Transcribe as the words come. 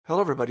Hello,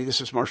 everybody. This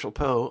is Marshall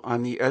Poe.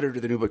 I'm the editor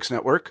of the New Books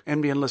Network.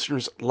 NBN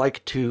listeners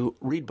like to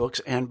read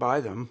books and buy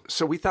them.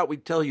 So we thought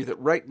we'd tell you that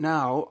right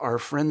now, our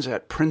friends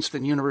at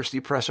Princeton University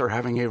Press are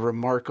having a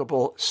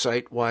remarkable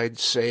site-wide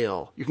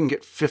sale. You can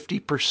get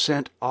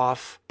 50%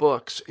 off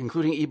books,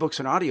 including ebooks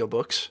and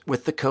audiobooks,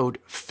 with the code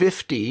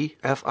 50,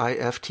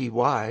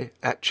 F-I-F-T-Y,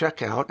 at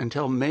checkout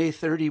until May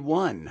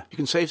 31. You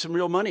can save some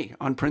real money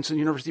on Princeton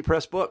University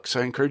Press books.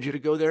 I encourage you to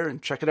go there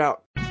and check it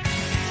out.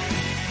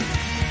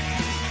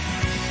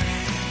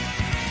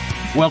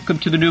 Welcome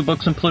to the New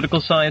Books in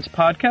Political Science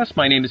podcast.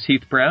 My name is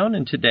Heath Brown,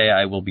 and today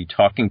I will be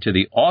talking to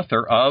the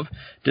author of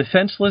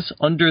Defenseless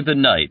Under the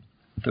Night,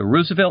 The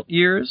Roosevelt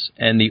Years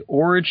and the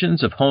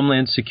Origins of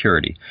Homeland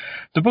Security.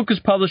 The book is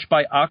published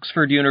by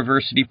Oxford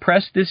University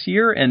Press this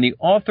year, and the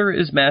author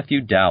is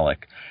Matthew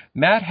Dallek.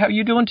 Matt, how are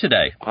you doing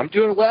today? I'm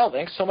doing well.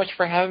 Thanks so much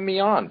for having me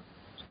on.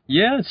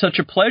 Yeah, it's such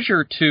a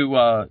pleasure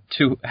to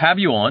have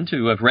you on,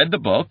 to have read the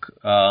book,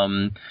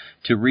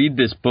 to read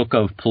this book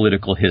of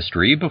political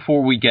history.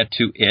 Before we get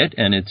to it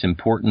and its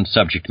important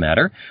subject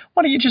matter,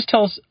 why don't you just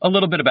tell us a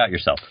little bit about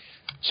yourself?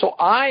 So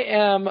I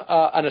am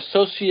an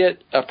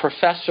associate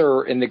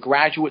professor in the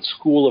Graduate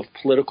School of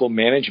Political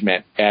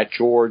Management at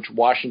George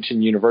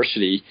Washington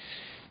University,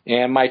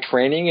 and my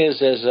training is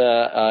as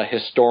a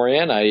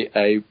historian.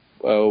 I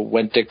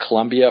went to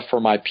Columbia for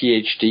my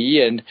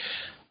PhD, and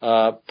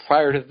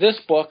prior to this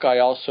book, I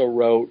also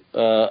wrote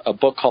a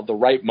book called The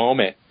Right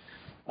Moment,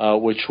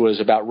 which was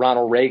about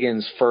Ronald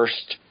Reagan's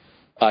first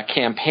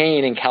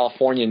campaign in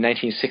California in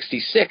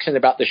 1966 and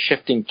about the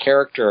shifting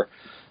character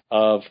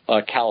of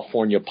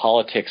California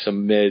politics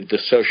amid the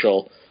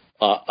social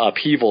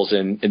upheavals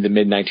in the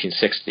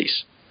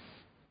mid-1960s.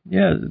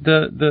 Yeah,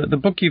 the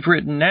book you've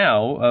written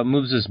now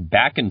moves us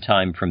back in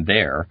time from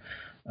there.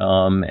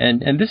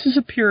 And this is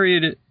a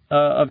period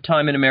of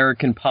time in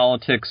American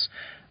politics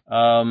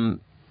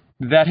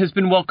that has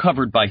been well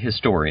covered by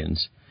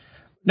historians.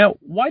 Now,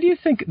 why do you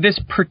think this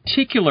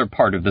particular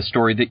part of the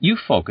story that you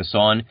focus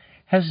on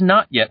has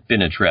not yet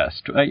been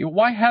addressed?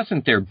 Why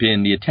hasn't there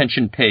been the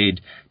attention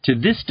paid to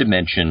this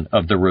dimension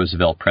of the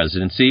Roosevelt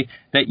presidency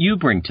that you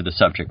bring to the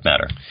subject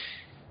matter?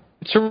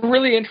 It's a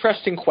really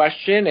interesting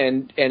question,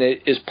 and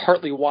it is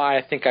partly why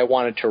I think I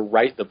wanted to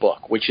write the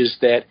book, which is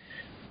that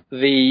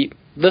the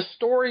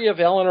story of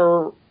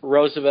Eleanor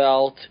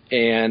Roosevelt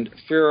and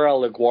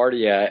Fiorello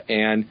LaGuardia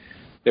and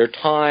their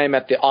time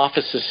at the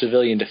Office of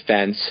Civilian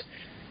Defense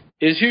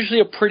is usually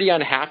a pretty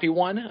unhappy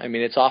one. I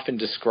mean, it's often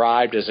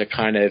described as a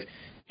kind of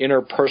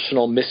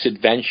interpersonal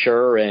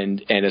misadventure and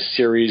a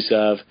series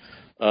of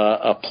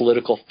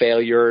political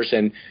failures.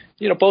 And,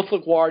 you know, both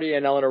LaGuardia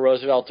and Eleanor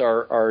Roosevelt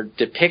are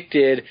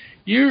depicted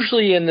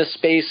usually in the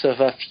space of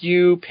a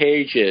few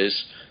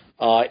pages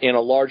in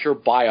a larger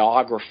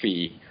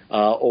biography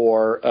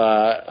or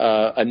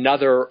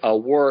another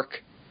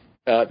work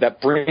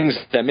that brings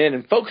them in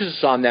and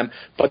focuses on them,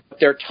 but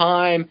their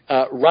time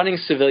running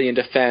civilian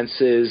defense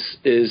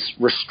is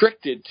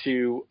restricted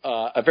to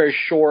a very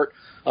short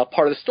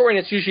part of the story,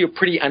 and it's usually a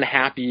pretty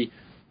unhappy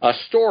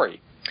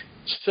story.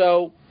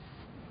 So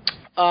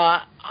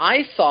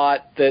I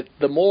thought that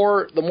the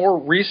more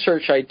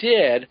research I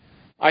did,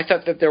 I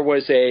thought that there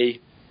was a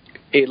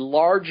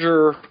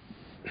larger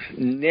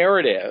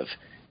narrative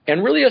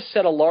and really a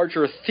set of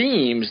larger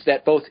themes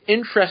that both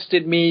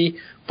interested me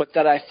but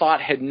that I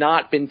thought had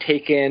not been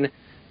taken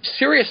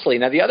seriously.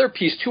 Now, the other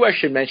piece, too, I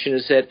should mention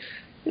is that,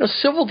 you know,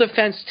 civil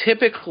defense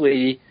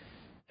typically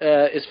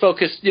is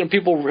focused, you know,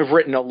 people have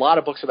written a lot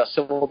of books about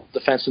civil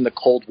defense in the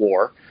Cold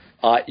War.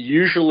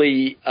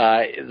 Usually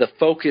the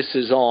focus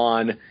is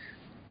on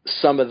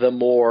some of the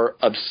more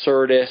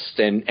absurdist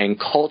and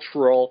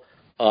cultural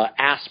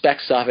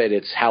aspects of it.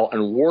 It's how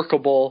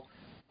unworkable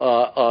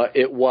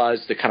it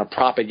was, the kind of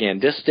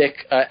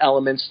propagandistic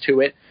elements to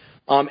it.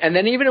 And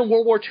then even in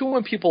World War II,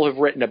 when people have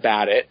written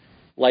about it,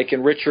 like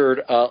in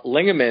Richard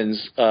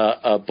Lingeman's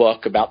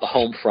book about the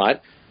home front,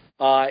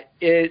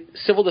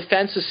 civil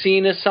defense is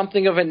seen as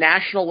something of a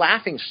national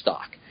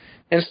laughingstock.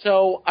 And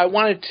so I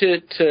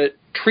wanted to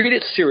treat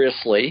it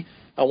seriously.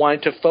 I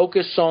wanted to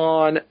focus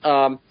on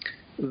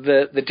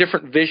the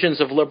different visions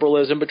of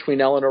liberalism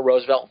between Eleanor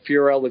Roosevelt and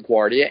Fiorello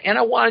LaGuardia, and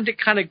I wanted to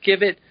kind of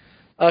give it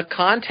a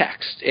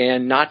context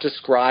and not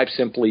describe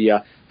simply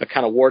a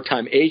kind of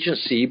wartime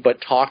agency, but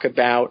talk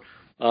about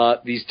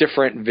these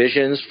different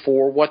visions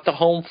for what the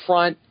home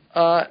front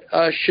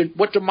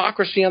what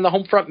democracy on the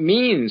home front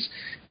means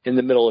in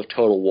the middle of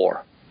total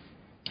war.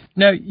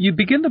 Now, you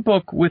begin the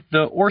book with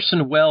the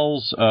Orson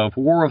Welles of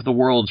War of the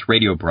Worlds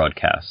radio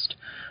broadcast.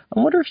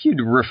 I wonder if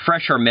you'd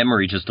refresh our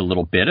memory just a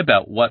little bit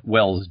about what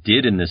Welles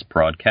did in this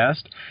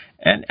broadcast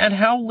and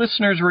how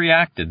listeners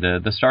reacted.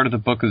 The start of the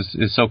book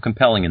is so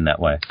compelling in that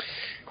way.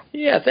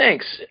 Yeah,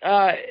 thanks.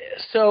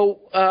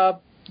 So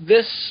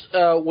this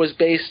was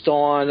based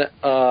on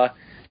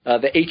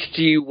the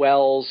H.G.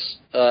 Wells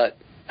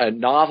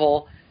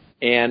novel,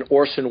 and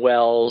Orson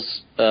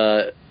Welles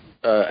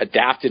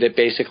adapted it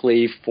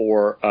basically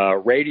for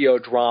radio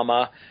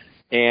drama,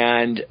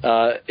 and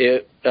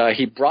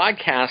he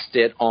broadcast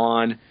it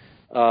on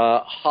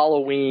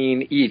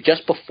Halloween Eve,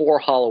 just before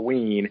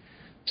Halloween,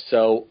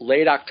 so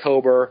late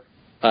October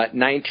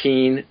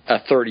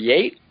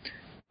 1938,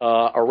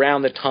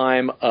 around the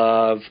time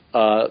of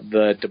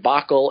the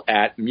debacle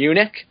at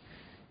Munich.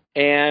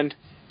 And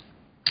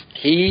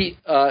he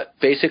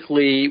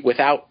basically,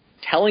 without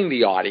telling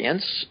the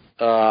audience,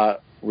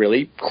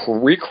 really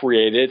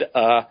recreated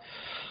an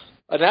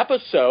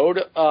episode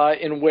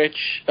in which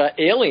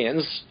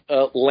aliens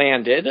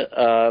landed.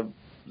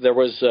 There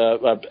was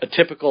a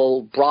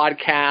typical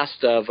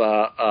broadcast of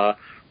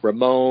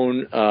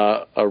Ramon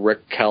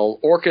Raquel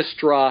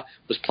Orchestra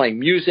was playing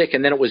music,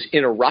 and then it was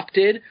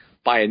interrupted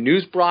by a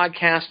news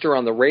broadcaster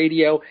on the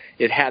radio.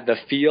 It had the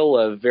feel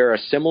of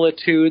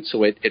verisimilitude,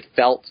 so it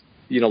felt,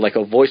 like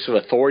a voice of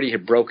authority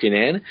had broken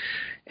in,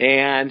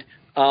 and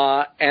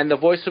the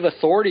voice of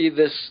authority,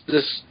 this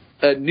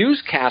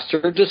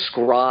newscaster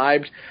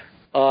described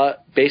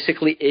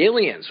basically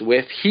aliens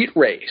with heat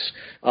rays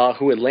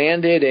who had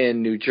landed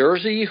in New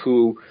Jersey,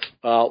 who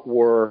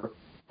were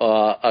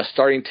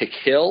starting to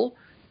kill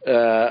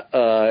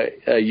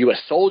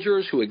U.S.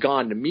 soldiers who had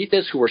gone to meet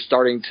this, who were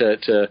starting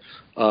to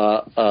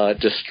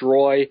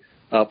destroy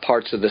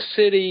parts of the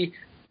city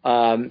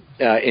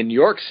in New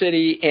York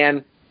City,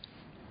 and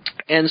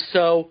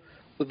so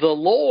the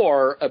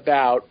lore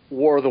about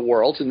War of the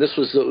Worlds, and this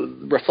was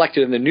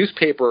reflected in the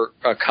newspaper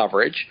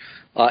coverage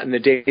in the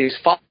days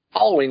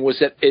following, was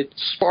that it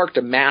sparked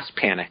a mass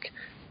panic.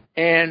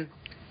 And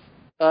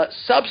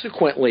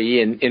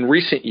subsequently, in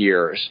recent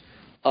years,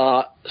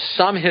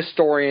 some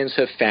historians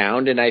have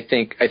found, and I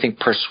think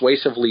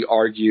persuasively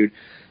argued,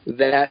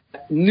 that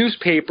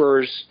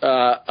newspapers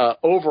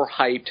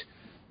overhyped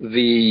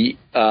the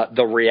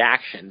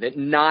reaction, that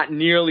not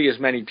nearly as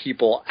many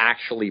people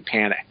actually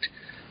panicked.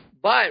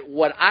 But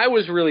what I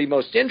was really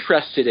most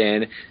interested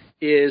in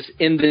is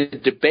in the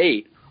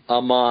debate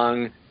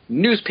among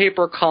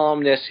newspaper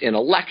columnists,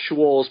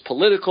 intellectuals,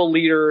 political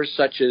leaders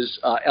such as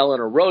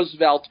Eleanor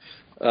Roosevelt,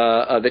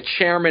 the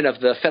chairman of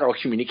the Federal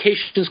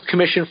Communications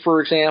Commission,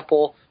 for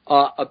example,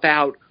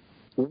 about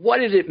what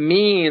did it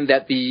mean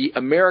that the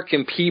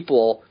American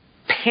people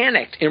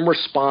panicked in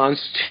response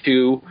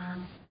to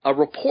a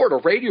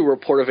radio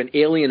report of an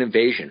alien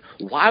invasion.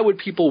 Why would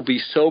people be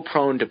so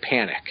prone to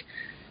panic?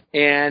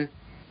 And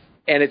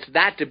it's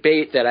that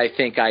debate that I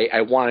think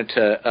I wanted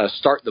to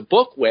start the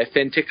book with,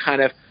 and to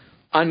kind of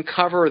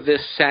uncover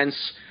this sense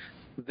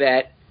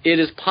that it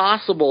is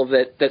possible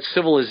that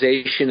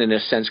civilization, in a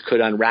sense,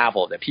 could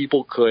unravel, that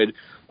people could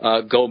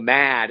go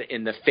mad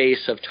in the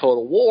face of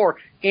total war,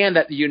 and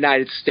that the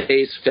United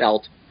States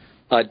felt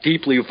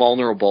deeply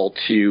vulnerable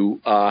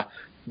to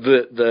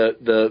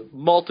the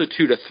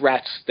multitude of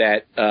threats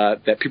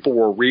that people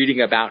were reading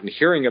about and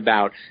hearing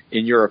about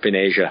in Europe and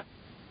Asia.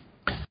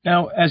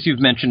 Now, as you've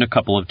mentioned a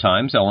couple of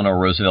times, Eleanor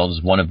Roosevelt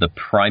is one of the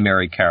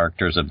primary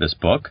characters of this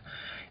book,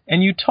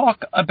 and you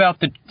talk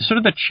about the sort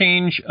of the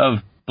change of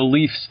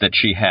beliefs that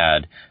she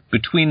had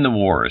between the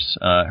wars,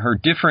 her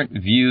different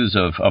views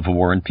of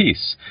war and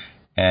peace,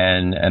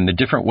 and the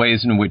different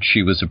ways in which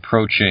she was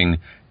approaching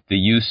the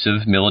use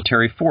of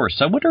military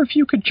force. I wonder if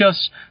you could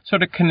just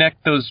sort of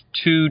connect those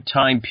two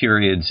time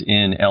periods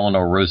in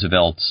Eleanor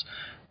Roosevelt's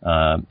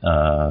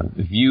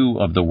view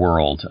of the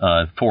world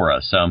for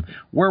us.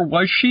 Where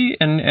was she,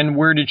 and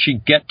where did she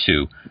get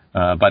to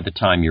by the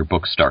time your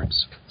book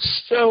starts?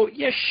 So,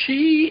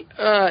 she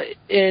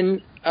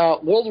in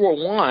World War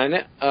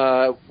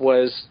I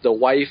was the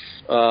wife,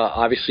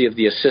 obviously, of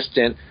the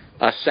assistant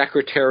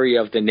Secretary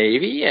of the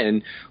Navy,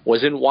 and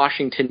was in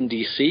Washington,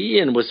 D.C.,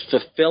 and was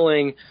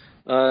fulfilling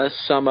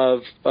some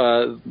of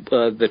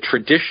the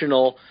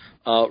traditional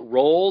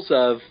roles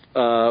of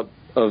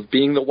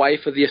being the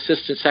wife of the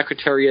Assistant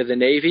Secretary of the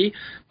Navy,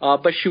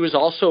 but she was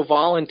also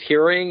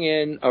volunteering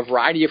in a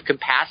variety of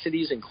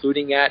capacities,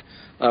 including at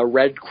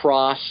Red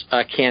Cross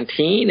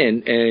canteen,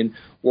 and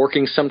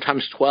working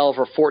sometimes 12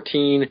 or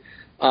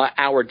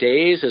 14-hour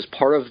days as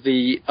part of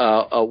the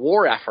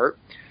war effort.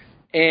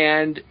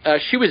 And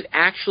she was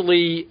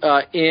actually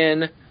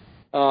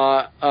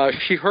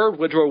she heard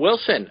Woodrow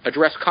Wilson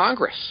address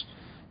Congress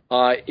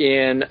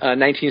in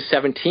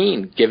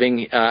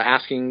 1917,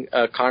 asking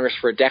Congress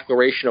for a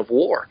declaration of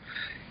war.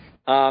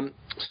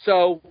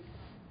 So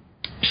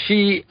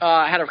she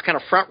had a kind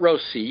of front row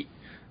seat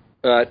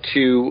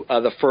to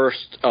the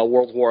First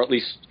World War, at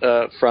least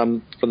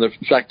from the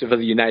perspective of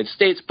the United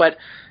States. But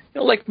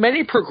like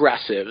many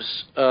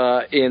progressives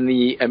in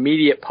the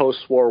immediate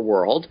post-war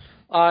world,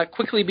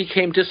 quickly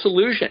became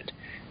disillusioned.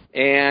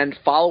 And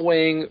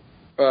following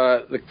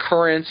the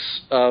currents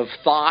of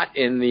thought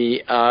in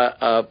the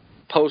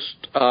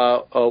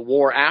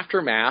post-war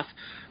aftermath,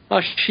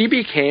 she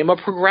became a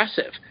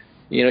progressive.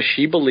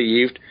 She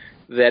believed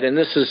that, and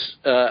this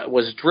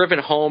was driven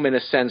home in a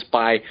sense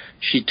by,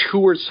 she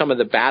toured some of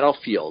the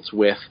battlefields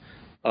with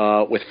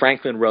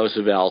Franklin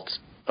Roosevelt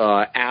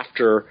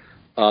after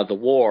the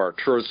war,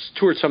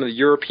 toured some of the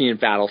European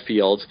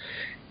battlefields,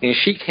 and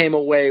she came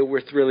away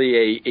with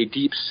really a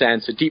deep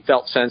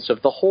felt sense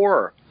of the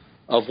horror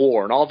of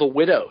war and all the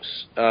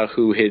widows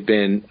who had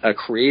been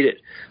created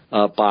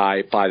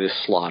by this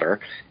slaughter.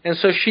 And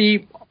so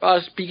she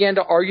began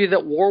to argue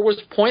that war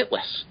was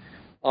pointless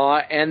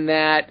and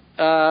that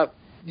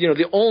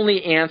the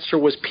only answer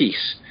was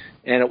peace,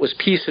 and it was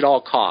peace at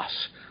all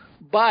costs.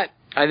 But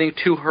I think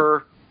to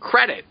her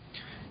credit,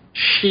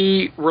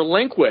 she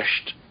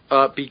relinquished,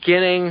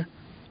 beginning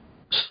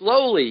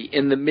slowly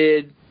in the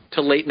mid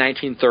to late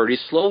 1930s,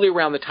 slowly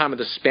around the time of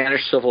the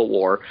Spanish Civil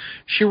War,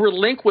 she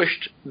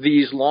relinquished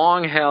these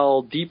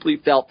long-held, deeply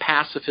felt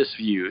pacifist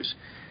views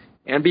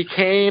and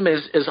became,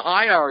 as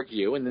I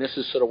argue, and this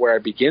is sort of where I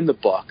begin the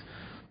book,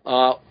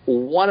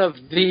 one of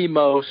the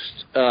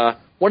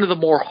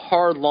more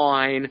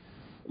hardline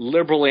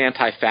liberal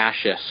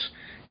anti-fascists.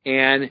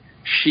 And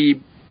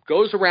she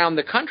goes around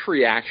the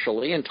country,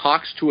 actually, and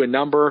talks to a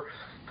number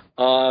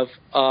of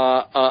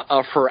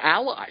her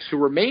allies who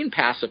remain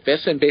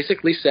pacifists and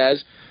basically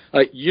says,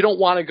 you don't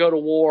want to go to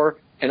war,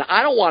 and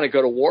I don't want to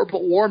go to war,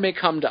 but war may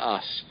come to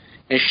us.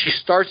 And she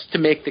starts to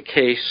make the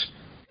case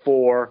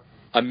for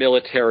a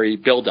military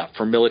buildup,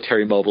 for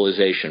military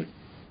mobilization.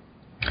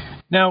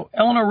 Now,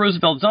 Eleanor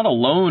Roosevelt is not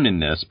alone in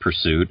this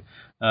pursuit.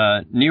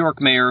 New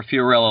York Mayor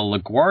Fiorello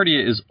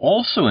LaGuardia is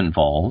also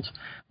involved.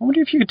 I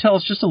wonder if you could tell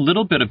us just a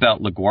little bit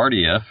about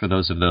LaGuardia, for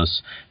those of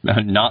those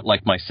not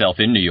like myself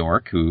in New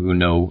York who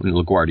know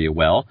LaGuardia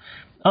well.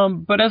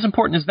 But as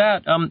important as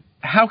that,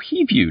 how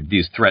he viewed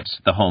these threats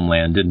to the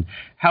homeland and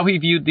how he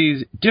viewed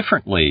these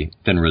differently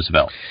than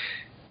Roosevelt.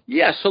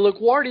 Yeah, so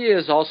LaGuardia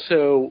is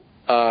also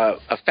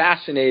a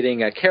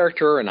fascinating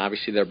character, and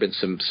obviously there have been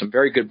some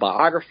very good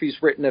biographies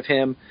written of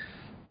him.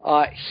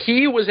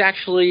 He was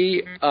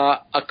actually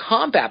a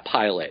combat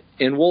pilot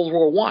in World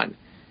War I,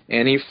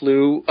 and he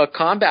flew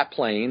combat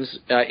planes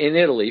in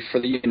Italy for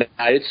the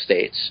United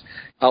States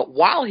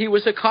while he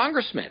was a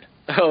congressman,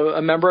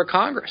 a member of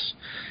Congress.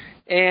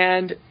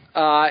 And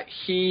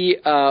he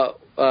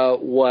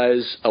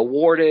was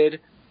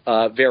awarded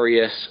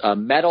various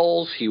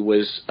medals. He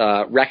was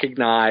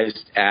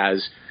recognized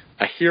as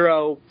a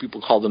hero.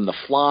 People called him the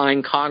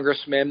Flying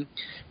Congressman.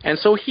 And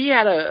so he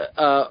had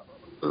a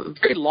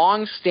very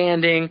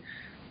long-standing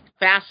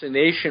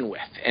fascination with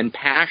and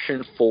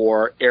passion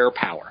for air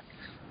power.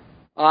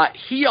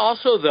 He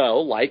also,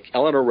 though, like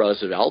Eleanor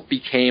Roosevelt,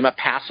 became a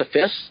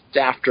pacifist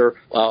after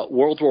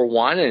World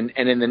War I and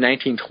in the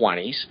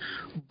 1920s.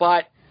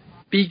 But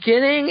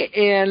beginning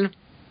in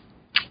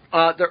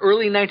the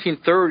early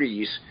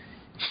 1930s,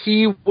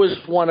 he was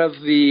one of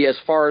the, as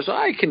far as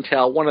I can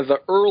tell, one of the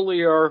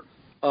earlier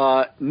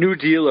New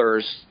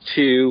Dealers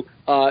to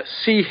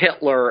see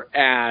Hitler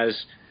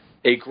as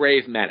a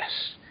grave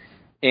menace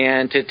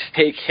and to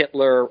take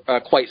Hitler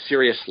quite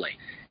seriously.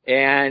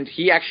 And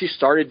he actually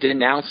started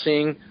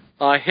denouncing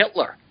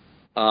Hitler.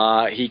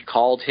 He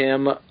called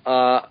him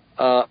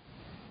a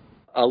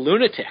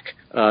lunatic,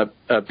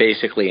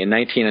 basically, in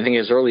I think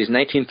as early as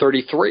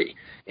 1933.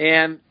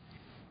 And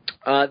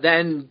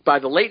then by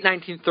the late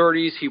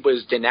 1930s, he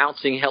was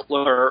denouncing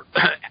Hitler,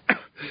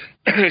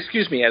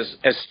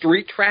 as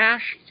street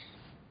trash,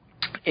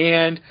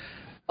 and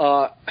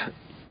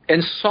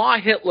saw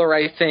Hitler,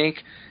 I think,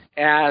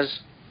 as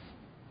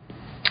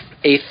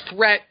a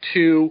threat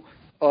to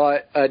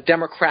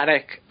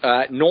democratic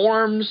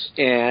norms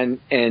and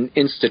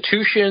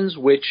institutions,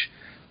 which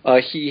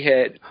he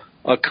had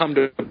come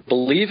to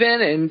believe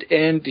in,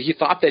 and he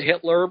thought that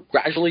Hitler,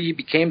 gradually he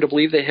became to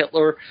believe that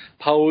Hitler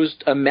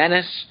posed a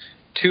menace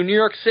to New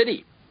York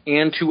City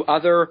and to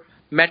other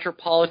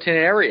metropolitan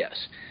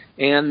areas,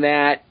 and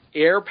that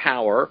air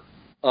power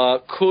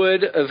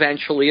could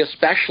eventually,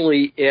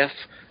 especially if,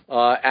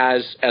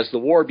 as the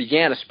war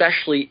began,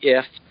 especially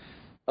if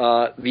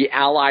the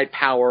Allied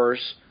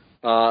powers,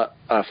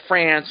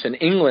 France and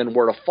England,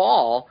 were to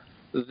fall,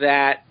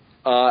 that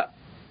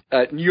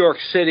New York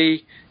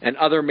City and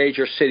other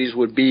major cities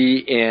would be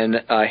in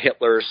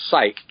Hitler's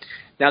sight.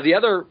 Now, the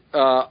other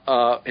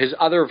his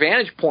other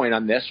vantage point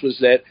on this was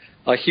that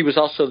he was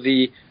also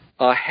the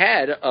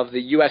head of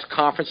the U.S.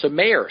 Conference of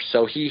Mayors,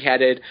 so he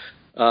headed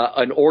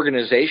an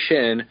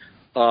organization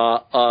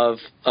of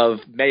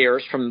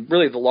mayors from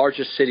really the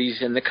largest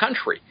cities in the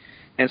country,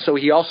 and so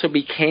he also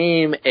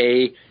became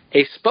a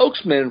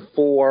spokesman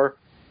for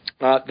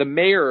the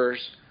mayors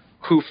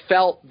who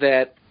felt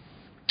that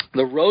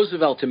the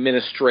Roosevelt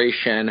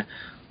administration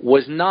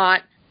was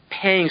not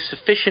paying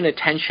sufficient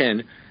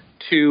attention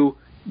to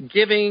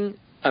giving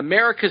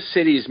America's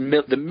cities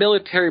the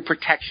military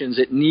protections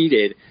it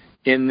needed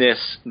in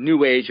this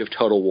new age of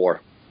total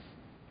war.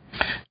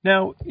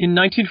 Now, in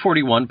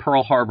 1941,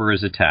 Pearl Harbor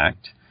is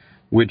attacked,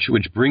 which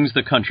brings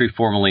the country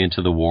formally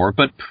into the war.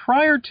 But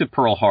prior to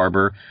Pearl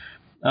Harbor,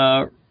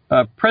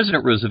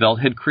 President Roosevelt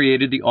had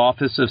created the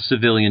Office of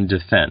Civilian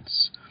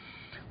Defense.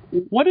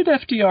 What did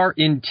FDR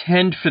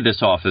intend for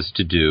this office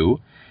to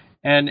do?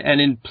 And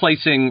in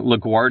placing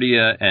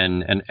LaGuardia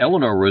and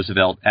Eleanor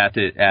Roosevelt at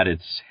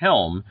its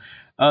helm,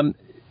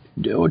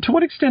 to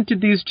what extent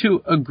did these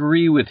two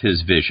agree with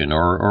his vision,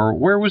 or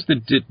where was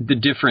the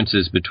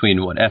differences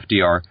between what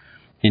FDR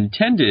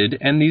intended,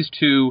 and these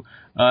two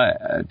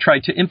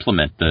tried to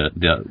implement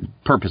the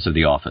purpose of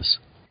the office?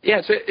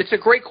 Yeah, it's a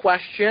great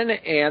question,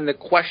 and the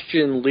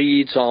question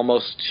leads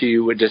almost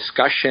to a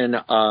discussion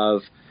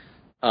of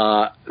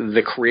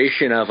the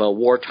creation of a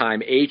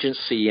wartime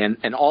agency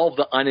and all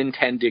the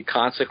unintended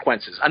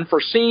consequences,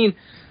 unforeseen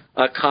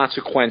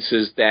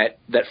consequences that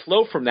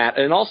flow from that,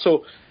 and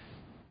also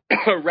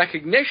a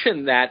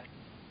recognition that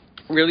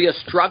really a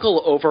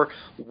struggle over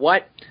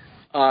what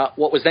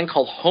was then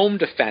called home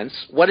defense,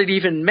 what it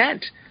even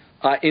meant,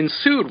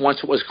 ensued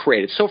once it was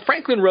created. So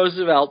Franklin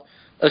Roosevelt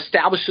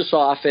established this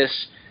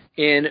office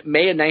in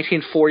May of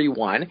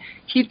 1941.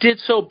 He did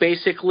so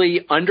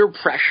basically under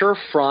pressure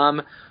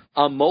from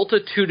a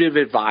multitude of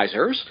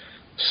advisors.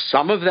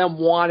 Some of them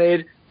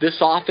wanted this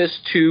office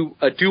to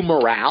do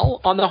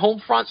morale on the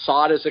home front,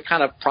 saw it as a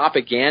kind of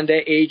propaganda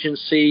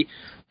agency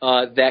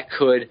that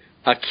could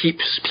keep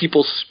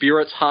people's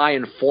spirits high,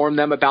 inform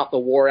them about the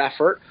war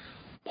effort.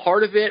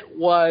 Part of it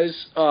was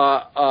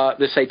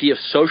this idea of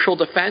social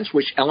defense,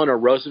 which Eleanor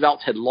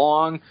Roosevelt had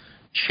long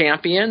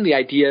championed, the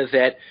idea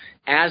that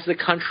as the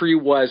country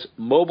was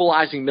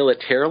mobilizing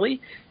militarily,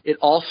 it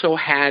also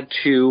had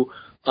to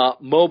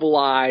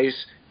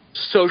mobilize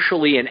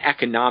socially and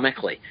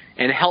economically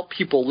and help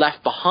people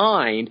left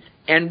behind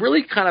and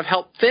really kind of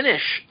help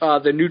finish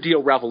the New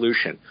Deal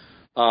revolution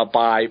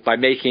by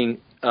making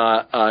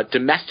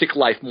domestic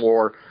life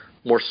more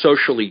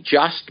socially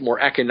just, more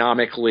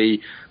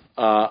economically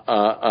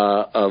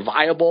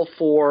viable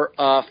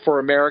for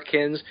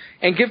Americans,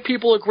 and give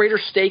people a greater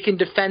stake in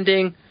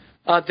defending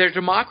their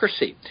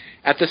democracy.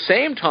 At the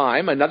same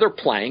time, another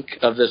plank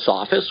of this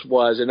office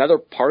was another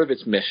part of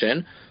its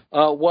mission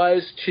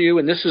was to,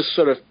 and this is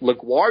sort of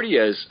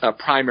LaGuardia's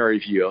primary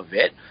view of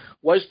it,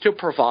 was to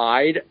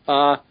provide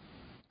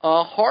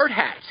hard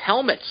hats,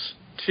 helmets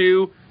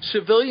to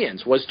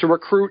civilians, was to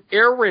recruit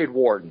air raid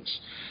wardens,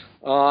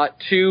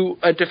 to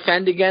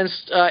defend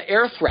against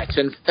air threats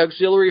and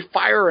auxiliary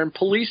fire and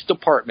police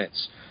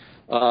departments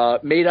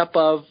made up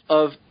of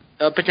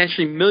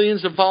potentially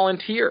millions of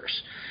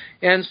volunteers.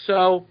 And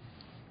so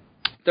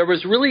there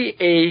was really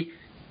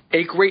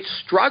a great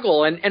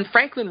struggle, and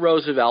Franklin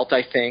Roosevelt,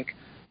 I think,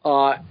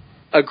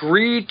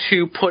 agreed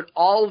to put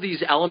all of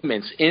these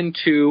elements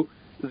into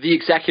the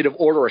executive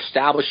order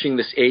establishing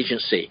this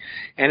agency.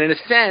 And in a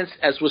sense,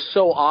 as was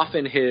so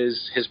often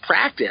his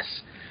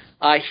practice,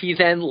 he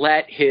then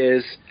let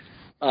his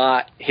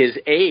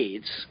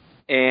aides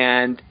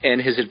and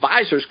his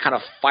advisors kind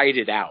of fight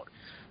it out,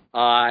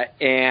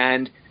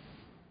 and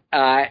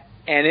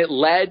it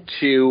led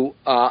to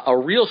a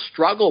real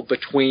struggle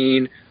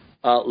between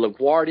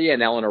LaGuardia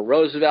and Eleanor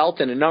Roosevelt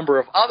and a number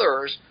of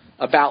others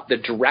about the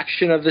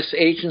direction of this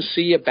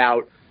agency,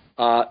 about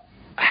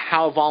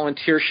how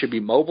volunteers should be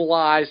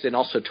mobilized, and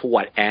also to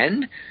what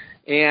end.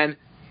 And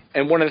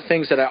one of the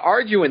things that I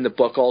argue in the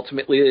book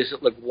ultimately is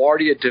that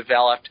LaGuardia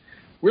developed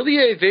really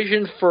a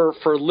vision for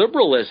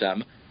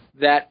liberalism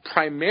that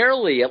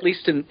primarily, at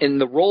least in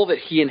the role that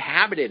he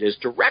inhabited as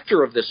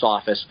director of this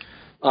office,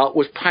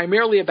 was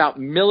primarily about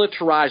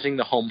militarizing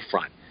the home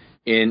front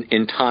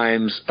in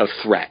times of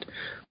threat.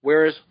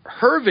 Whereas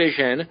her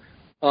vision,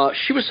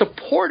 she was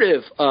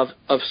supportive of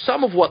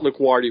some of what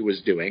LaGuardia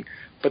was doing,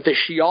 but that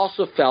she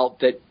also felt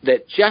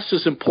that just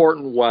as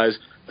important was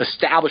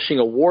establishing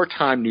a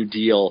wartime New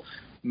Deal,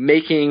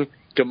 making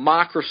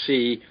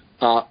democracy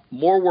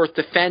more worth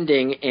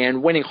defending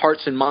and winning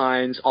hearts and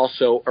minds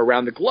also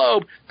around the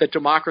globe, that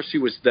democracy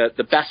was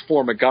the best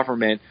form of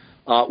government,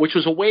 which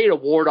was a way to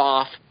ward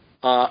off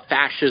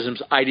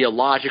fascism's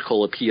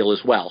ideological appeal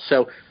as well.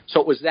 So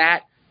it was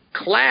that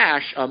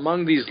clash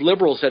among these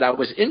liberals that I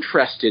was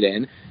interested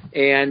in,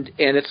 and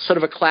it's sort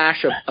of a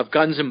clash of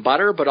guns and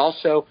butter, but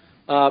also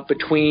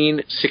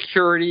between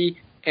security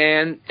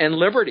and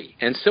liberty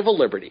and civil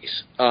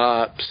liberties.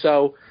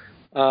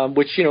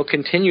 Which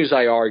continues,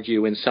 I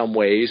argue, in some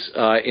ways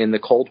in the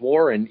Cold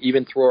War and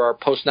even through our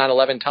post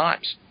 9/11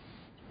 times.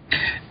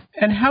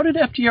 And how did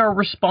FDR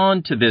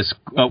respond to this,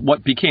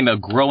 what became a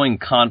growing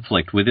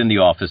conflict within the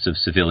Office of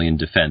Civilian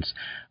Defense?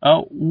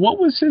 What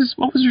was his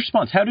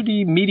response? How did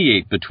he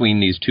mediate between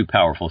these two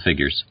powerful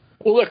figures?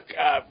 Well, look,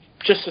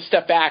 just to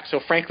step back, so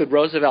Franklin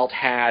Roosevelt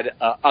had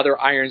other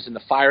irons in the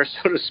fire,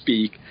 so to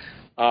speak,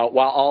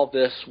 while all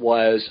this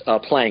was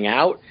playing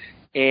out,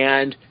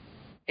 and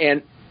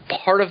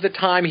part of the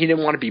time he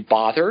didn't want to be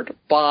bothered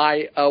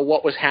by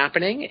what was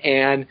happening,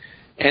 and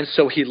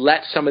so he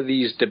let some of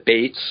these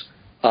debates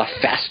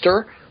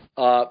fester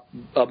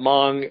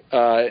among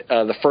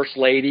the First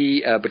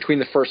Lady, between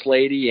the First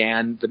Lady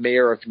and the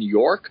Mayor of New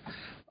York,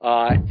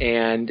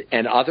 and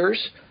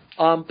others.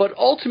 But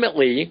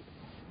ultimately,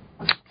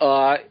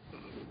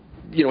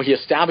 he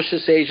established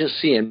this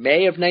agency in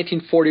May of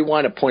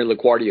 1941, appointed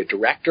LaGuardia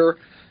director.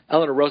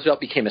 Eleanor Roosevelt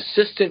became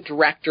assistant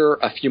director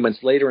a few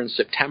months later in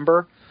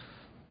September.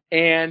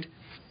 And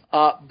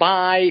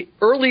by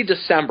early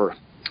December,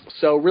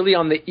 so really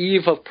on the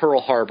eve of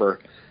Pearl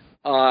Harbor,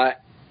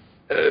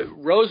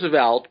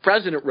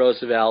 President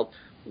Roosevelt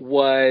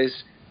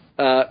was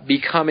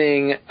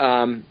becoming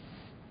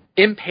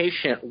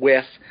impatient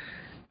with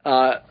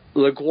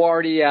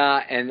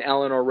LaGuardia and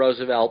Eleanor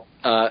Roosevelt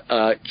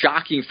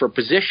jockeying for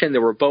position. They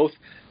were both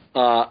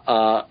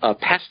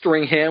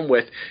pestering him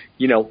with,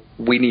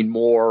 we need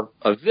more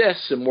of this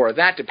and more of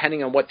that,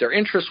 depending on what their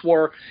interests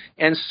were.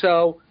 And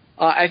so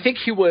I think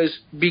he was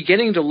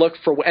beginning to look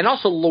for, and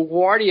also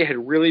LaGuardia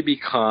had really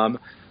become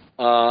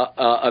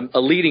a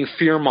leading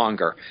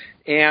fearmonger.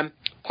 And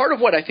part of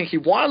what I think he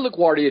wanted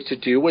LaGuardia to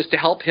do was to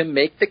help him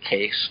make the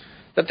case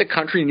that the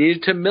country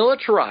needed to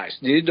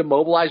militarize, needed to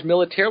mobilize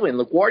militarily. And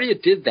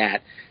LaGuardia did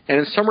that, and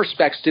in some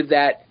respects did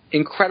that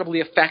incredibly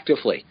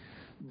effectively.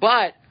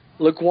 But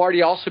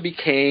LaGuardia also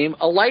became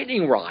a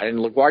lightning rod, and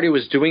LaGuardia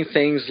was doing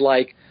things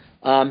like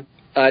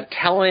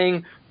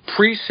telling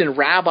priests and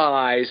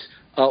rabbis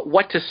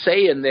what to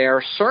say in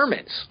their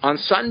sermons on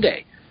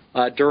Sunday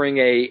during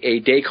a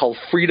day called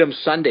Freedom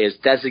Sunday, as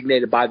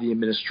designated by the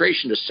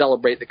administration to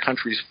celebrate the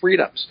country's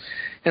freedoms.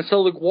 And so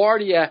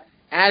LaGuardia,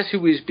 as he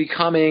was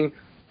becoming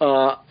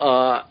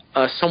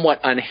somewhat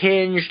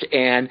unhinged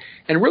and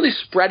really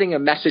spreading a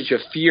message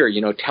of fear,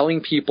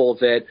 telling people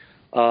that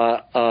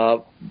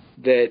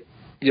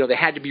they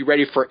had to be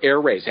ready for air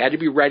raids, they had to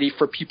be ready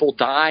for people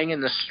dying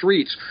in the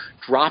streets,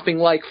 dropping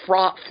like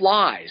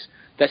flies,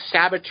 that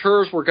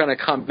saboteurs were going to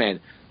come in,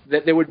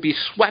 that they would be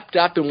swept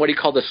up in what he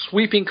called the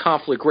sweeping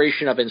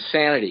conflagration of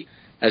insanity,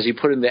 as he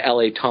put in the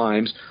L.A.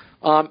 Times.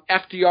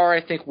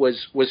 FDR, I think,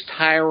 was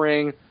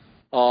tiring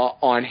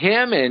on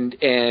him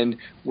and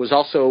was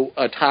also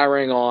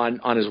tiring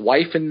on his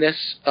wife in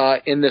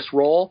this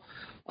role.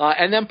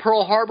 And then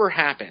Pearl Harbor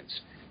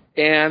happens.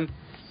 And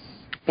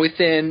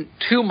within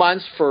 2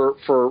 months,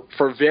 for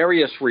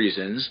various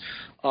reasons,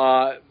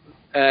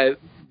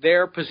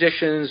 their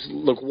positions,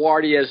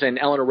 LaGuardia's and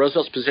Eleanor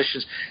Roosevelt's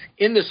positions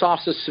in this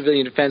Office of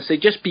Civilian Defense, they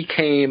just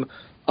became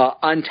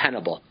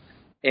untenable.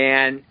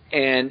 And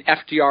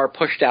FDR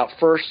pushed out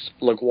first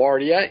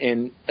LaGuardia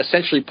and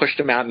essentially pushed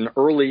him out in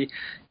early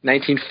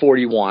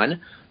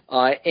 1941.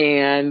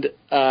 And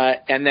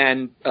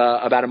then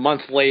about a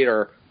month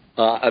later,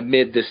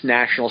 amid this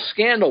national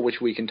scandal, which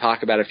we can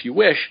talk about if you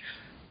wish,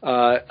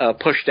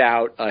 pushed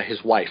out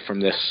his wife from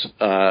this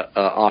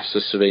Office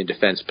of Civilian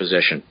Defense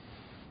position.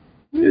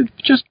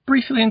 Just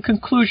briefly in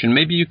conclusion,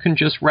 maybe you can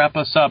just wrap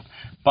us up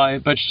by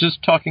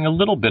just talking a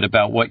little bit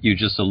about what you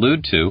just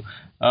alluded to.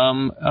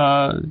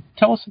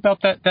 Tell us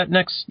about that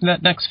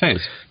next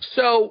phase.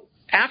 So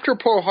after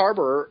Pearl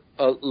Harbor,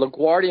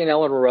 LaGuardia and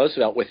Eleanor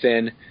Roosevelt,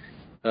 within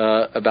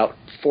about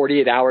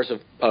 48 hours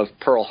of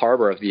Pearl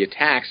Harbor, of the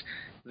attacks,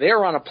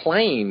 they're on a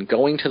plane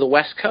going to the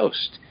West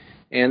Coast.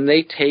 And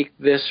they take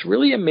this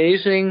really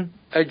amazing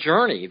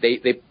journey.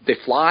 They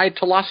fly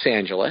to Los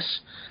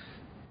Angeles.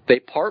 They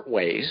part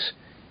ways.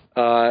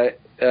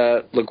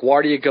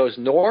 LaGuardia goes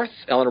north.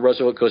 Eleanor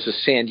Roosevelt goes to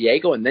San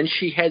Diego, and then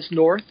she heads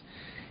north.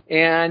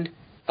 And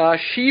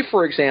she,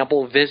 for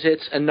example,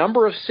 visits a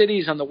number of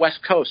cities on the West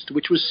Coast,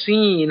 which was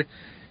seen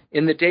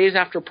in the days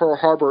after Pearl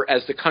Harbor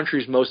as the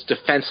country's most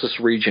defenseless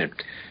region.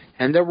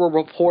 And there were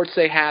reports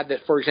they had that,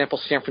 for example,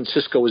 San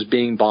Francisco was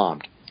being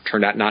bombed.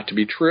 Turned out not to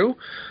be true,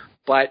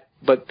 but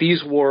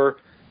these were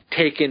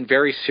taken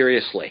very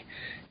seriously.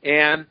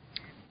 And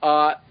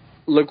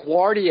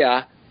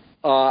LaGuardia,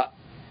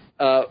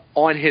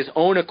 on his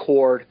own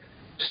accord,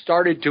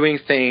 started doing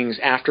things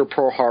after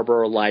Pearl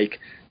Harbor, like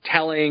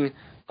going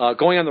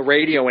on the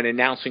radio and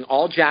announcing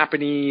all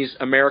Japanese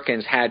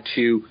Americans had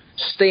to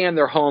stay in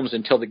their homes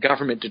until the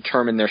government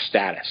determined their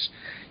status.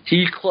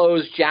 He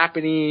closed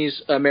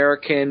Japanese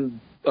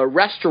American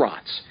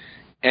restaurants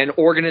and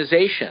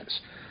organizations.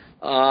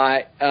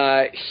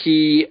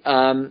 He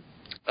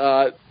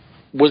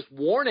was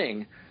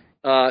warning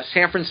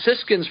San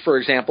Franciscans, for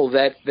example,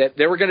 that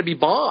they were going to be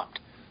bombed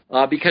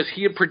because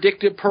he had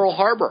predicted Pearl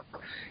Harbor.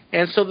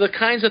 And so the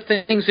kinds of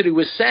things that he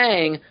was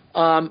saying,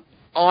 on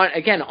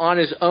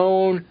his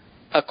own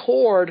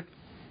accord,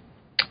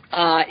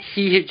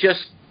 he had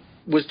just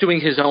was doing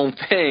his own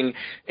thing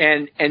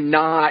and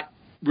not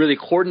really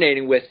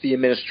coordinating with the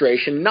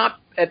administration. Not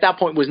at that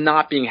point was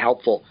not being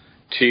helpful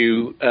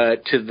to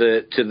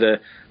the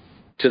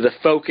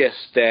focus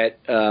that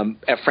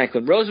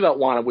Franklin Roosevelt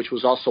wanted, which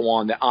was also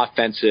on the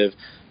offensive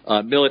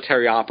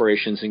military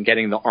operations and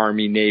getting the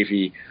Army,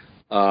 Navy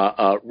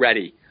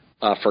ready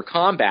for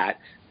combat.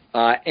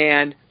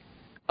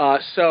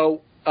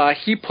 So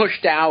he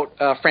pushed out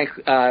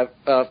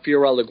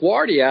Fiorello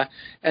LaGuardia,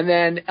 and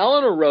then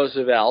Eleanor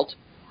Roosevelt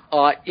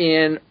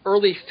in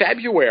early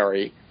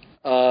February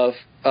of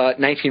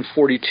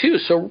 1942.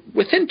 So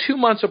within 2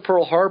 months of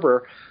Pearl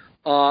Harbor,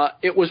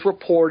 it was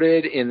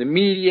reported in the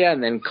media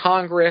and then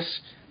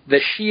Congress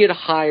that she had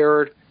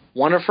hired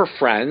one of her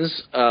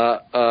friends,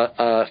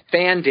 a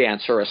fan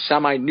dancer, a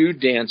semi-nude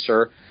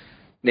dancer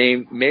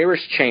named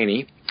Maris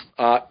Cheney,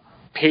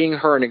 paying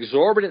her an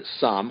exorbitant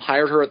sum,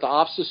 hired her at the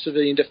Office of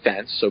Civilian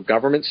Defense, so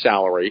government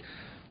salary,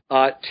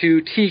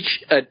 to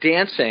teach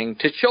dancing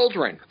to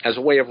children as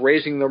a way of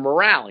raising their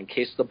morale in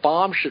case the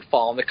bomb should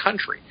fall on the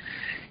country.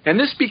 And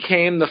this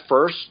became the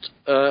first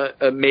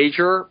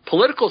major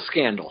political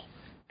scandal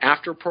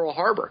after Pearl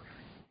Harbor.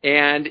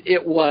 And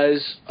it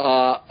was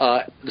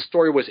the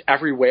story was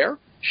everywhere.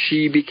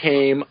 she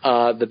became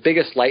the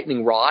biggest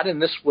lightning rod,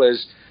 and this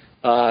was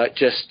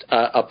just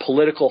a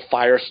political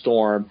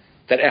firestorm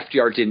that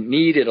FDR didn't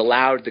need. It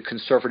allowed the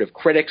conservative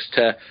critics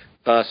to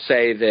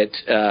say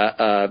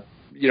that,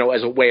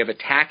 as a way of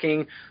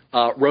attacking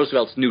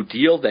Roosevelt's New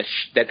Deal,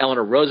 that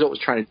Eleanor Roosevelt was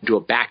trying to do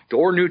a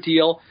backdoor New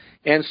Deal.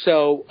 And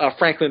so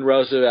Franklin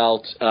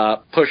Roosevelt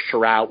pushed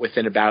her out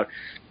within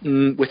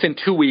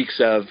 2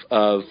 weeks of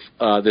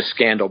the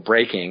scandal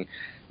breaking.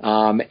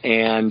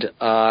 And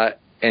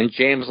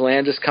James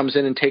Landis comes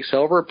in and takes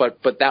over,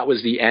 but that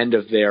was the end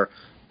of their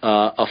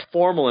a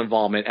formal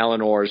involvement,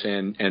 Eleanor's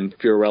and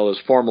Fiorella's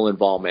formal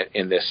involvement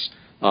in this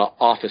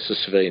Office of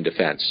Civilian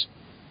Defense.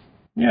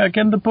 Yeah,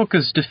 again, the book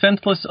is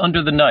Defenseless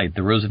Under the Night,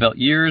 The Roosevelt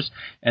Years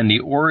and the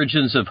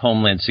Origins of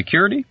Homeland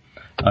Security.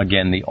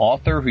 Again, the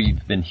author who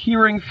you've been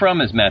hearing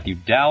from is Matthew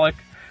Dallek.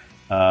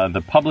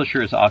 The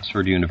publisher is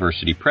Oxford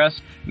University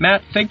Press.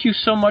 Matt, thank you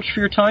so much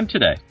for your time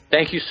today.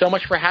 Thank you so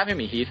much for having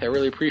me, Heath. I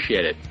really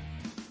appreciate it.